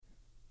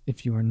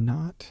if you are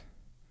not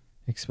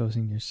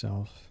exposing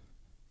yourself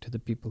to the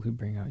people who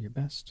bring out your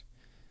best,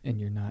 and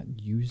you're not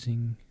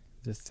using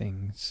the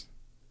things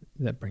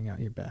that bring out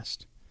your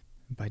best,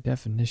 by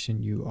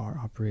definition, you are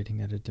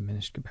operating at a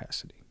diminished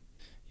capacity.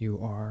 You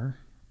are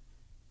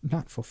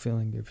not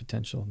fulfilling your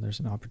potential, and there's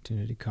an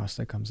opportunity cost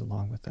that comes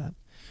along with that.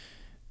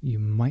 You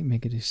might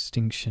make a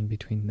distinction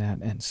between that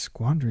and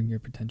squandering your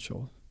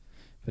potential,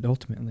 but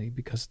ultimately,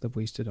 because of the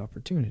wasted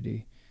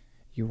opportunity,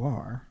 you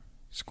are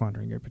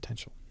squandering your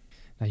potential.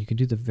 Now, you can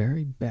do the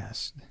very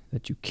best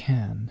that you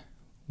can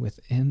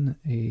within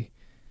a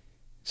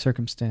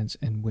circumstance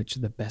in which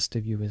the best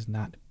of you is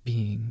not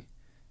being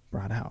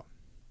brought out.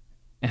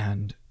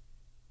 And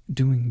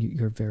doing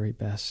your very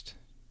best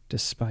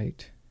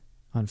despite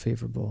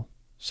unfavorable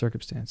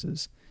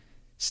circumstances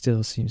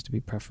still seems to be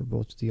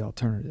preferable to the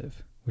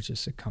alternative, which is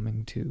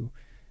succumbing to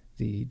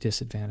the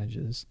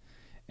disadvantages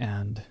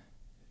and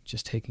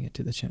just taking it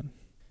to the chin.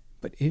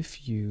 But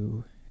if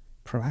you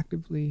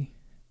proactively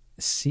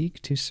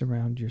seek to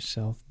surround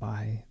yourself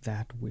by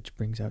that which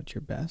brings out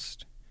your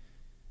best,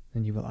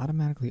 then you will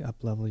automatically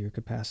up-level your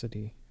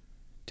capacity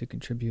to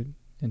contribute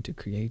and to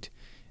create,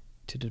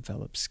 to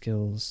develop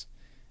skills,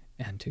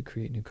 and to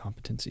create new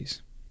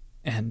competencies.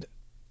 And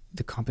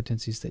the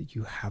competencies that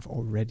you have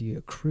already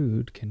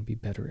accrued can be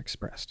better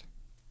expressed.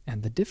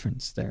 And the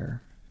difference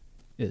there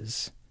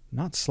is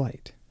not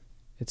slight.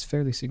 It's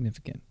fairly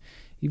significant.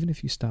 Even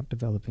if you stop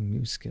developing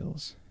new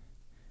skills,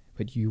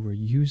 but you were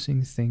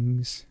using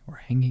things or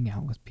hanging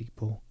out with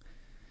people,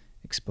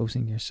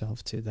 exposing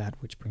yourself to that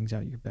which brings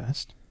out your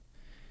best,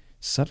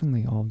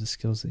 suddenly all of the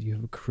skills that you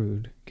have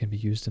accrued can be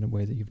used in a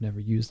way that you've never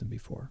used them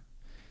before.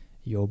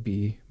 You'll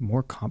be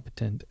more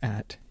competent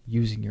at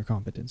using your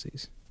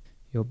competencies.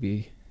 You'll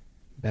be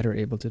better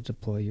able to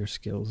deploy your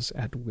skills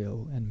at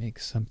will and make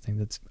something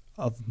that's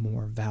of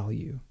more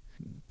value,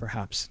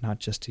 perhaps not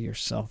just to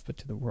yourself, but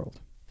to the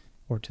world,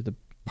 or to the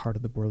part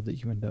of the world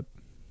that you end up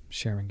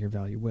sharing your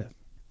value with.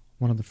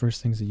 One of the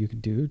first things that you can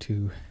do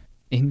to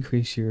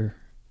increase your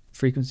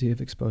frequency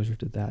of exposure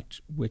to that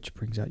which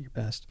brings out your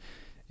best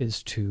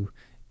is to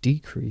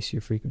decrease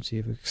your frequency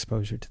of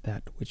exposure to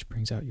that which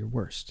brings out your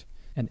worst.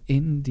 And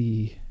in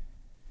the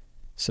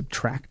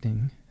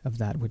subtracting of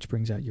that which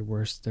brings out your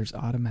worst, there's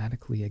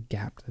automatically a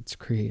gap that's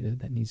created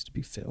that needs to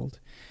be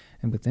filled.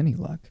 And with any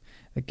luck,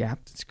 the gap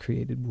that's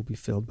created will be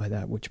filled by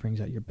that which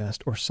brings out your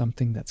best, or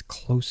something that's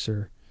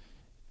closer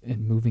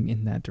and moving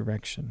in that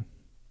direction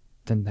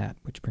than that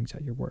which brings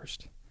out your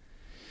worst.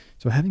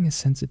 So having a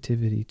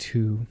sensitivity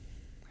to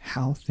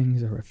how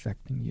things are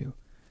affecting you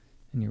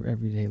in your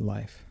everyday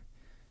life,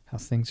 how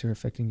things are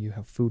affecting you,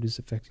 how food is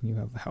affecting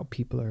you, how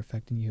people are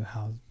affecting you,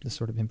 how the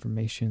sort of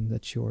information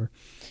that you're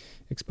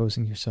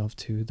exposing yourself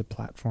to, the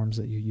platforms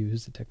that you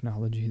use, the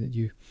technology that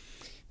you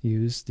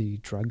use, the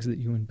drugs that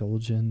you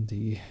indulge in,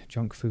 the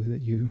junk food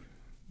that you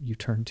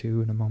turn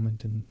to in a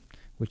moment in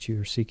which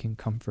you're seeking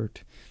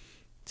comfort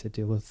to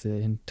deal with the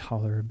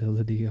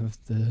intolerability of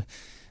the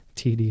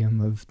tedium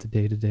of the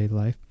day-to-day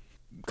life.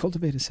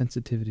 Cultivate a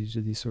sensitivity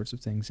to these sorts of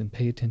things and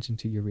pay attention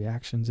to your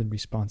reactions and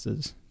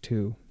responses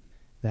to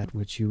that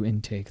which you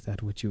intake,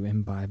 that which you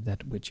imbibe,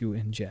 that which you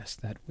ingest,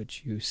 that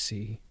which you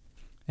see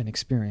and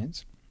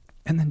experience,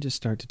 and then just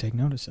start to take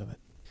notice of it.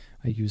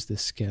 I use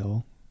this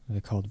scale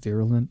called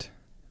virulent,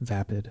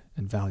 vapid,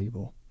 and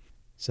valuable.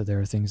 So there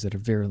are things that are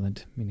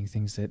virulent, meaning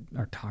things that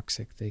are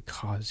toxic, they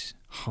cause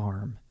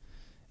harm,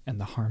 and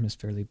the harm is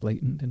fairly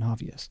blatant and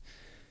obvious.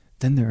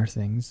 Then there are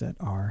things that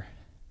are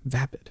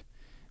vapid,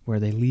 where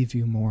they leave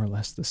you more or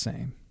less the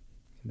same.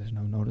 There's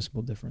no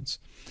noticeable difference.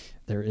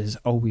 There is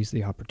always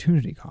the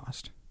opportunity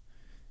cost.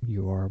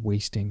 You are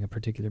wasting a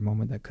particular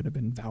moment that could have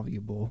been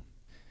valuable.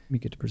 You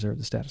get to preserve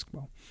the status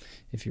quo.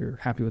 If you're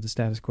happy with the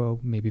status quo,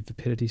 maybe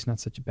vapidity is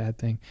not such a bad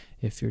thing.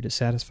 If you're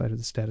dissatisfied with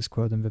the status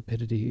quo, then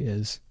vapidity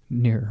is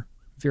near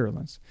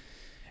virulence.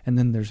 And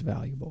then there's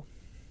valuable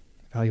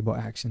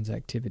actions,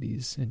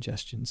 activities,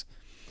 ingestions.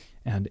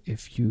 And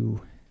if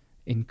you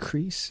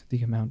increase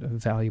the amount of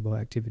valuable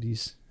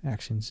activities,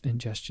 actions,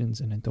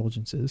 ingestions, and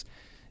indulgences,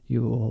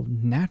 you will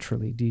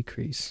naturally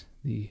decrease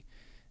the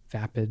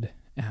vapid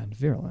and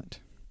virulent.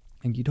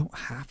 And you don't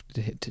have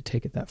to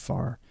take it that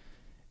far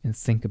and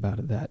think about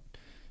it that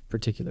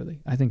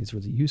particularly. I think it's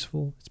really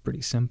useful. It's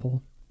pretty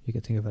simple. You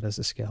can think of it as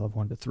a scale of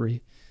 1 to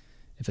 3.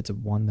 If it's a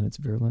 1, then it's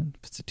virulent.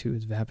 If it's a 2,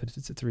 it's vapid. If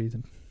it's a 3,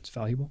 then it's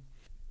valuable.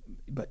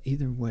 But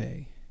either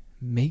way,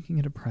 making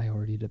it a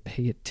priority to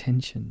pay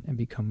attention and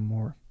become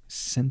more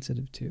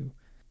sensitive to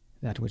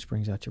that which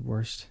brings out your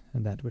worst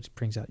and that which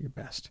brings out your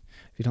best.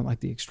 If you don't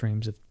like the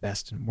extremes of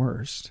best and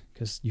worst,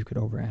 because you could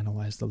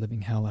overanalyze the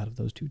living hell out of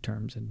those two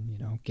terms and,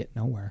 get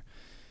nowhere,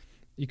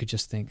 you could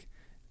just think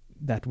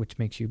that which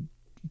makes you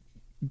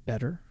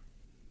better,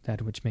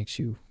 that which makes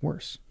you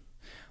worse,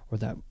 or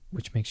that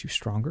which makes you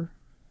stronger,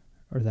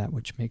 or that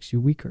which makes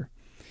you weaker,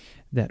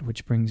 that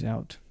which brings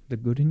out the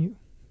good in you,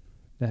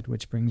 that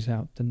which brings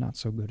out the not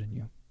so good in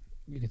you.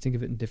 You can think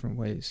of it in different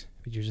ways,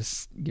 but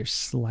you're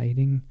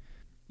sliding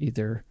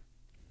either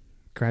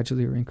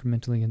gradually or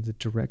incrementally in the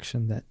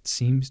direction that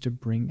seems to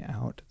bring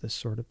out the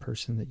sort of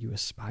person that you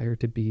aspire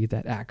to be,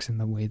 that acts in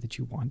the way that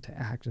you want to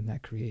act, and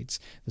that creates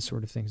the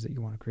sort of things that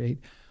you want to create,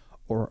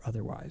 or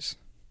otherwise.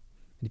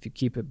 And if you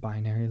keep it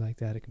binary like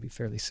that, it can be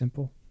fairly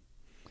simple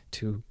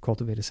to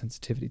cultivate a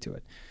sensitivity to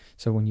it.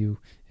 So when you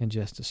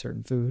ingest a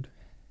certain food,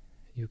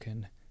 you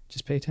can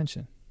just pay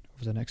attention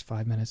over the next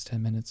 5 minutes,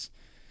 10 minutes,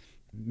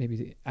 maybe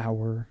the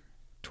hour,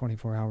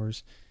 24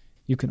 hours.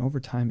 You can over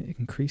time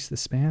increase the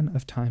span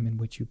of time in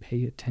which you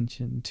pay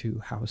attention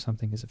to how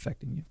something is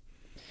affecting you.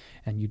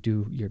 And you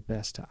do your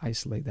best to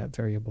isolate that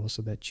variable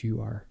so that you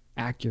are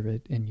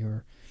accurate in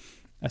your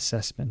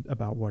assessment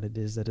about what it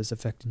is that is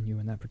affecting you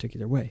in that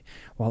particular way,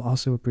 while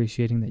also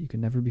appreciating that you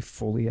can never be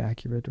fully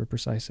accurate or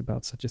precise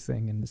about such a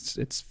thing. And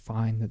it's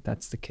fine that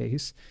that's the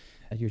case.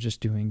 You're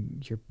just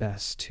doing your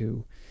best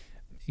to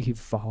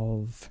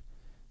evolve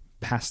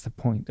past the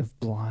point of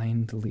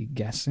blindly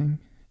guessing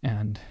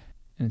and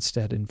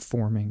instead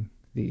informing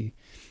the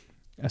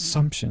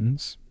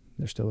assumptions.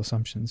 They're still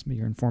assumptions, but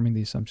you're informing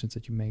the assumptions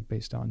that you make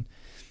based on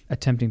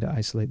attempting to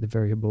isolate the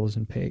variables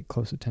and pay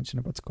close attention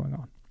to what's going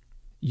on.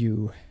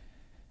 You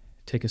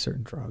take a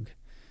certain drug,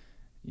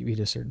 you eat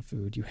a certain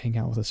food, you hang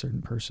out with a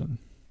certain person.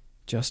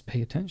 Just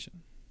pay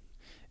attention.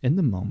 In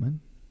the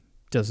moment,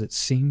 does it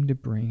seem to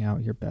bring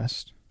out your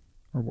best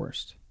or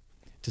worst?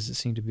 Does it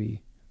seem to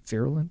be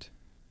virulent,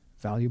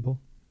 valuable,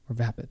 or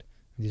vapid?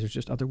 These are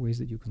just other ways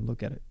that you can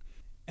look at it.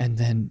 And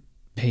then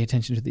pay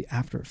attention to the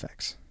after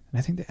effects. And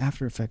I think the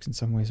after effects in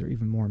some ways are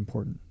even more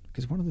important,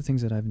 because one of the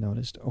things that I've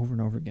noticed over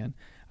and over again,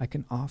 I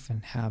can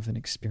often have an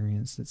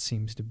experience that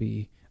seems to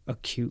be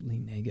acutely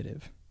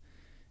negative.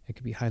 It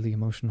could be highly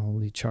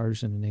emotionally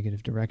charged in a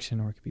negative direction,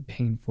 or it could be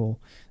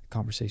painful. The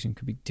conversation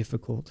could be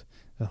difficult.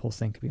 The whole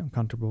thing could be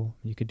uncomfortable.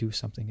 You could do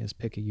something as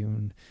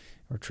picayune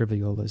or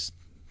trivial as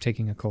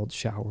taking a cold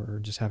shower or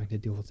just having to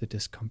deal with the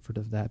discomfort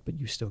of that, but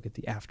you still get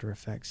the after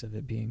effects of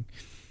it being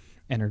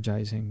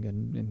energizing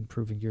and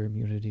improving your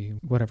immunity,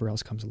 whatever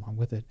else comes along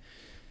with it.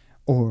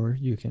 Or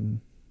you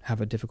can have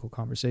a difficult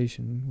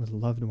conversation with a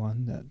loved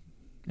one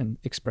and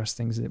express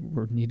things that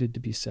were needed to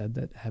be said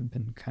that have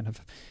been kind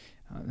of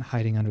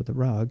hiding under the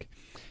rug,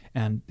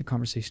 and the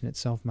conversation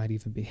itself might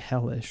even be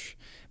hellish,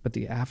 but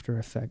the after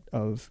effect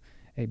of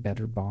a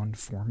better bond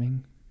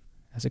forming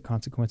as a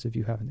consequence of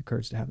you having the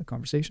courage to have the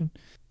conversation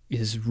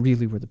is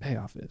really where the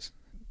payoff is.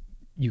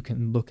 You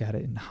can look at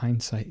it in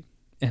hindsight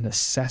and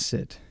assess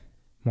it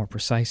more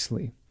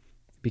precisely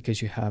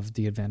because you have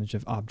the advantage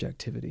of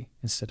objectivity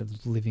instead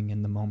of living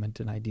in the moment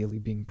and ideally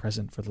being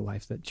present for the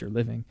life that you're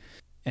living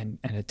and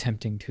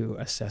attempting to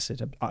assess it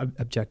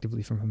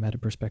objectively from a meta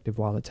perspective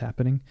while it's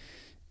happening,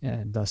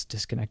 and thus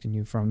disconnecting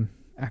you from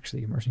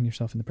actually immersing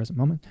yourself in the present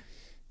moment.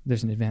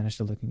 There's an advantage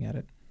to looking at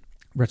it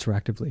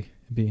retroactively,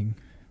 being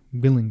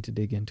willing to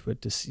dig into it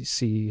to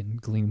see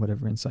and glean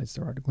whatever insights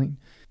there are to glean.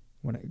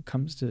 When it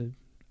comes to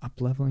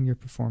up-leveling your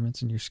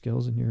performance and your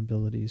skills and your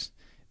abilities,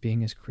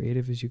 being as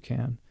creative as you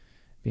can,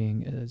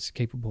 being as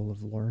capable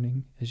of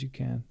learning as you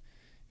can,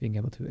 being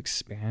able to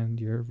expand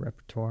your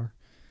repertoire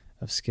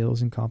of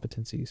skills and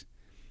competencies,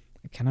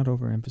 I cannot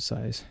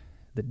overemphasize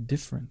the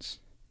difference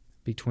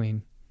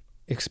between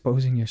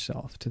exposing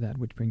yourself to that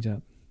which brings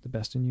out the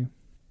best in you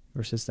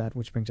versus that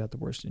which brings out the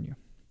worst in you.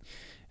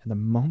 And the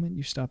moment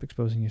you stop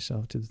exposing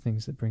yourself to the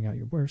things that bring out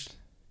your worst,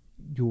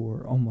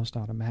 you're almost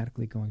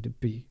automatically going to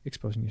be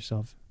exposing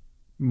yourself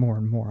more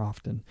and more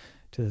often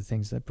to the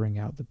things that bring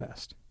out the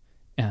best.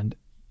 And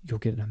you'll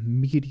get an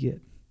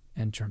immediate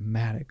and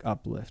dramatic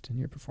uplift in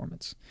your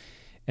performance.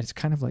 And it's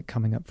kind of like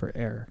coming up for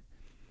air.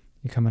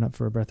 You're coming up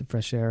for a breath of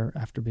fresh air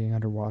after being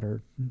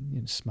underwater,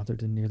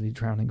 smothered and nearly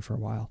drowning for a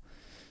while.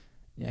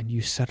 And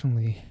you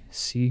suddenly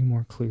see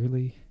more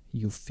clearly,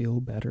 you feel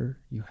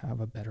better, you have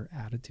a better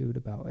attitude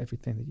about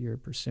everything that you're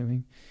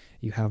pursuing.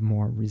 You have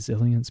more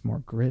resilience, more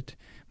grit,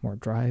 more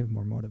drive,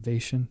 more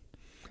motivation,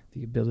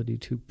 the ability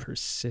to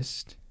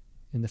persist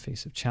in the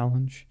face of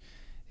challenge,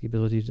 the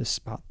ability to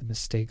spot the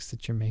mistakes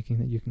that you're making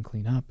that you can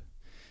clean up,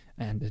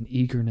 and an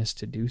eagerness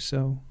to do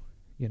so.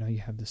 You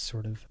have this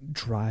sort of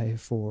drive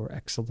for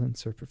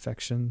excellence or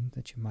perfection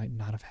that you might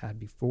not have had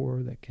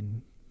before that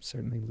can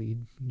certainly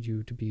lead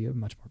you to be a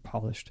much more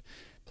polished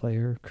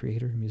player,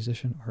 creator,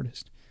 musician,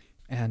 artist.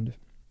 And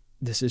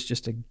this is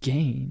just a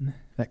gain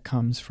that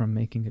comes from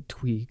making a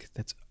tweak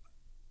that's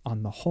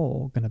on the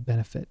whole going to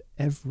benefit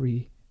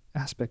every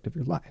aspect of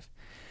your life,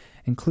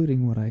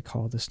 including what I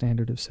call the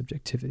standard of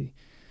subjectivity,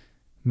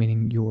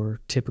 meaning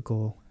your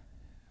typical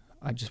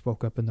I just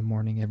woke up in the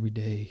morning every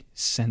day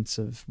sense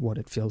of what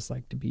it feels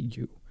like to be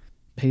you.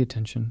 Pay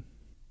attention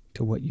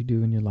to what you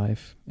do in your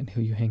life and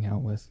who you hang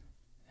out with.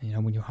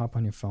 And, when you hop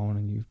on your phone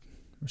and you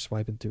are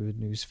swiping through a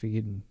news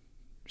feed and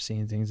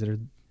seeing things that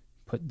are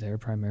put there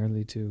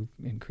primarily to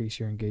increase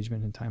your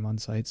engagement and time on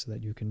site so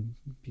that you can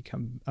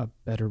become a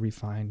better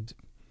refined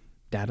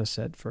data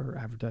set for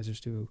advertisers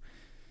to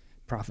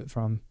profit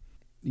from,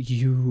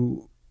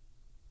 you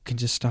can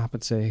just stop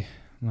and say,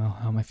 well,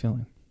 how am I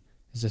feeling?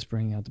 Is this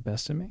bringing out the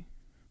best in me?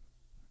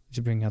 Is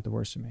it bringing out the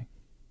worst in me?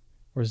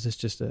 Or is this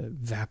just a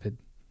vapid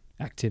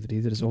activity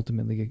that is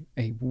ultimately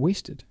a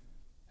wasted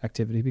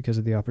activity because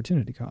of the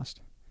opportunity cost.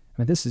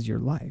 I mean, this is your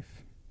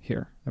life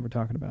here that we're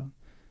talking about.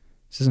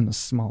 This isn't a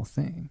small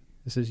thing.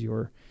 This is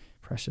your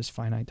precious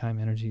finite time,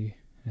 energy,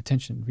 and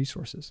attention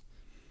resources.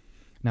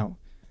 Now,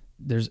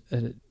 there's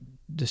a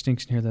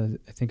distinction here that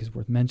I think is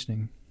worth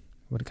mentioning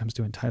when it comes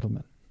to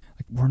entitlement.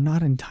 Like, we're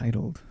not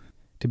entitled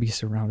to be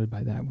surrounded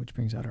by that which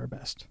brings out our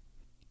best.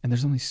 And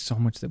there's only so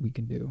much that we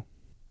can do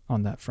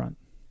on that front.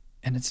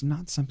 And it's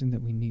not something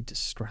that we need to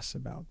stress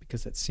about,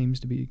 because that seems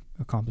to be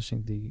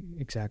accomplishing the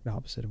exact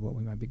opposite of what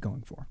we might be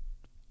going for.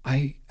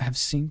 I have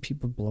seen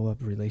people blow up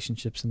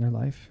relationships in their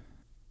life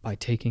by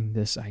taking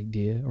this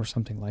idea or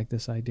something like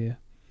this idea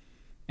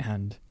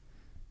and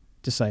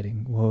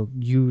deciding, well,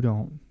 you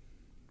don't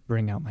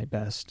bring out my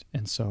best,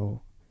 and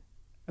so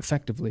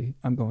effectively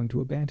I'm going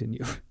to abandon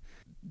you.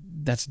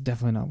 That's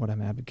definitely not what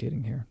I'm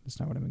advocating here. That's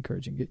not what I'm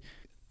encouraging.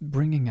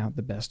 Bringing out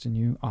the best in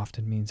you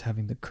often means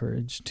having the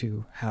courage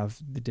to have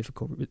the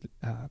difficult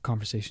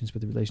conversations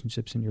with the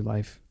relationships in your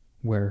life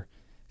where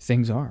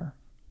things are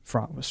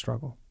fraught with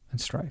struggle and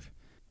strife.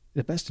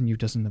 The best in you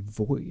doesn't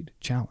avoid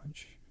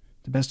challenge.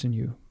 The best in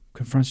you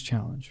confronts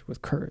challenge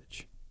with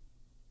courage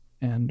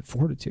and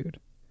fortitude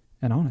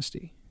and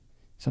honesty.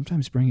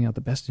 Sometimes bringing out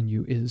the best in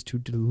you is to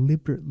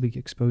deliberately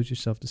expose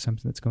yourself to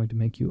something that's going to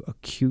make you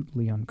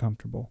acutely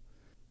uncomfortable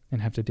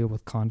and have to deal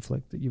with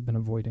conflict that you've been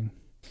avoiding.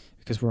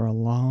 Because we're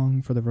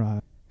along for the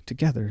ride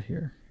together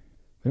here.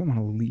 We don't want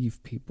to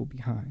leave people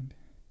behind.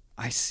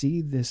 I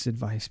see this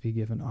advice be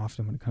given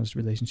often when it comes to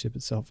relationship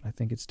itself, and I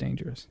think it's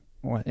dangerous.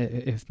 Or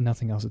if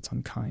nothing else, it's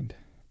unkind.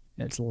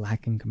 It's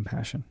lacking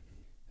compassion.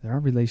 There are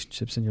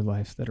relationships in your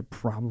life that are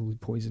probably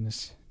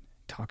poisonous,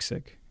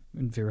 toxic,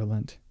 and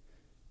virulent,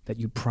 that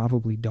you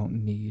probably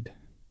don't need,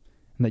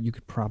 and that you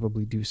could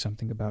probably do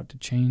something about to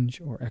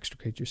change or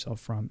extricate yourself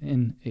from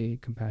in a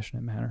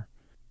compassionate manner.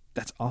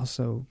 That's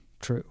also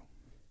true.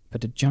 But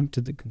to jump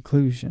to the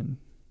conclusion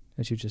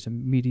that you just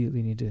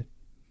immediately need to,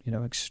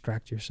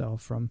 extract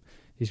yourself from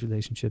these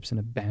relationships and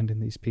abandon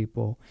these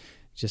people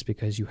just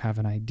because you have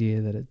an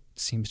idea that it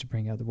seems to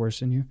bring out the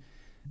worst in you,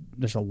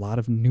 there's a lot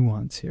of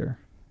nuance here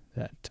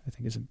that I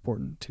think is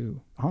important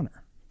to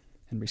honor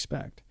and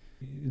respect.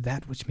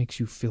 That which makes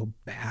you feel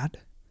bad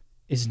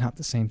is not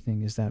the same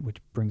thing as that which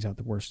brings out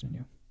the worst in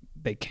you.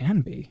 They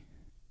can be,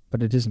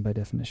 but it isn't by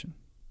definition.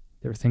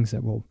 There are things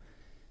that will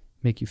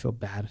make you feel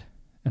bad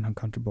and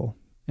uncomfortable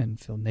and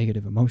feel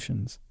negative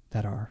emotions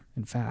that are,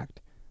 in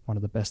fact, one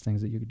of the best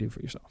things that you could do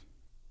for yourself.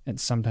 And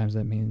sometimes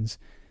that means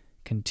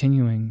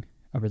continuing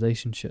a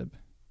relationship,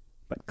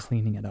 but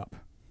cleaning it up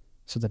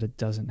so that it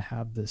doesn't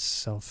have this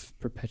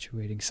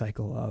self-perpetuating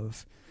cycle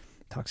of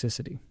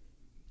toxicity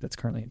that's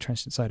currently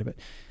entrenched inside of it.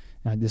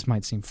 Now, this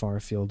might seem far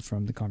afield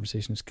from the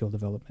conversation of skill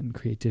development and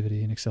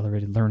creativity and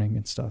accelerated learning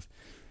and stuff,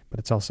 but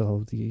it's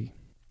also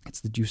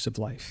it's the juice of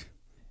life.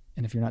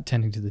 And if you're not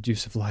tending to the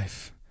juice of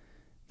life,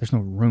 there's no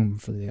room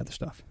for the other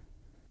stuff.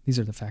 These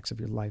are the facts of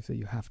your life that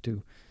you have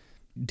to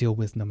deal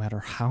with no matter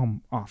how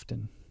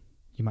often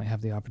you might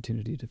have the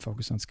opportunity to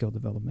focus on skill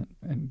development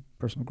and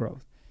personal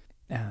growth.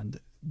 And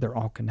they're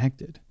all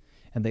connected,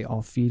 and they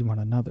all feed one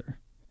another.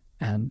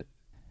 And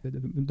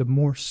the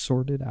more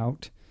sorted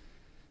out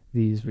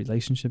these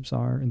relationships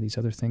are and these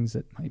other things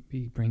that might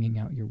be bringing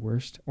out your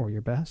worst or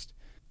your best,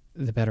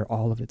 the better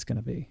all of it's going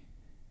to be,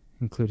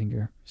 including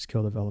your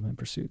skill development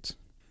pursuits.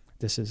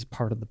 This is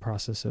part of the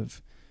process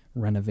of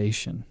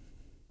renovation.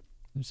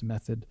 There's a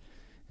method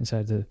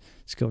inside the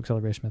skill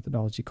acceleration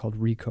methodology called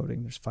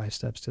recoding. There's 5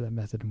 steps to that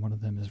method, and one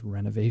of them is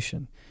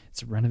renovation.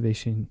 It's a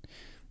renovation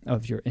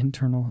of your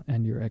internal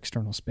and your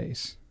external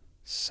space,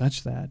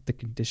 such that the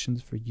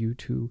conditions for you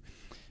to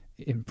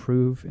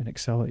improve and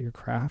excel at your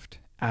craft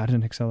at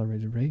an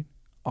accelerated rate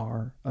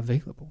are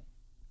available.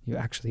 You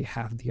actually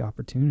have the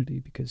opportunity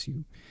because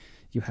you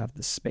have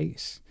the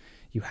space,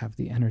 you have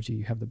the energy,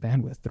 you have the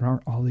bandwidth. There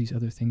aren't all these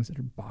other things that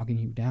are bogging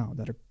you down,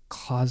 that are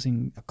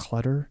causing a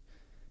clutter.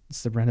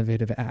 It's the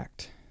renovative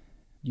act.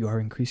 You are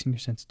increasing your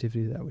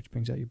sensitivity to that which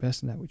brings out your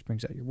best and that which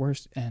brings out your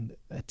worst, and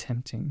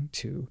attempting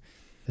to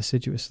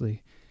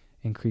assiduously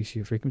increase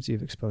your frequency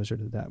of exposure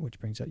to that which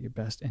brings out your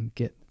best and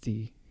get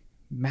the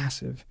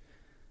massive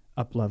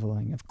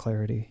up-leveling of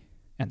clarity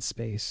and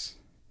space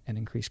and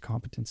increased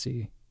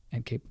competency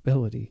and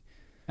capability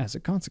as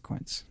a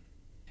consequence.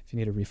 If you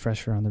need a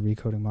refresher on the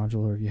recoding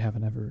module, or if you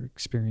haven't ever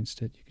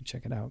experienced it, you can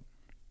check it out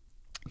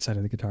inside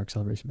of the Guitar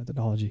Acceleration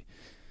Methodology.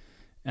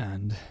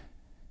 And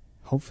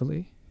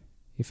hopefully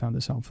you found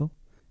this helpful.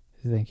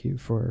 Thank you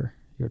for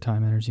your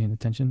time, energy, and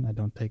attention. I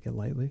don't take it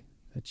lightly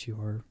that you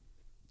are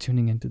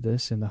tuning into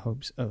this in the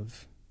hopes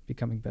of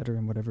becoming better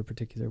in whatever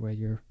particular way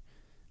you're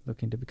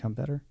looking to become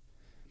better.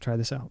 Try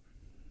this out.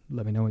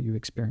 Let me know what you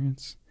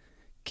experience.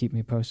 Keep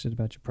me posted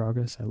about your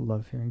progress. I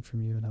love hearing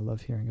from you, and I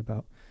love hearing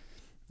about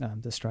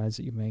the strides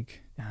that you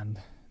make and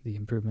the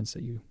improvements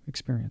that you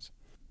experience.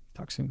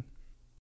 Talk soon.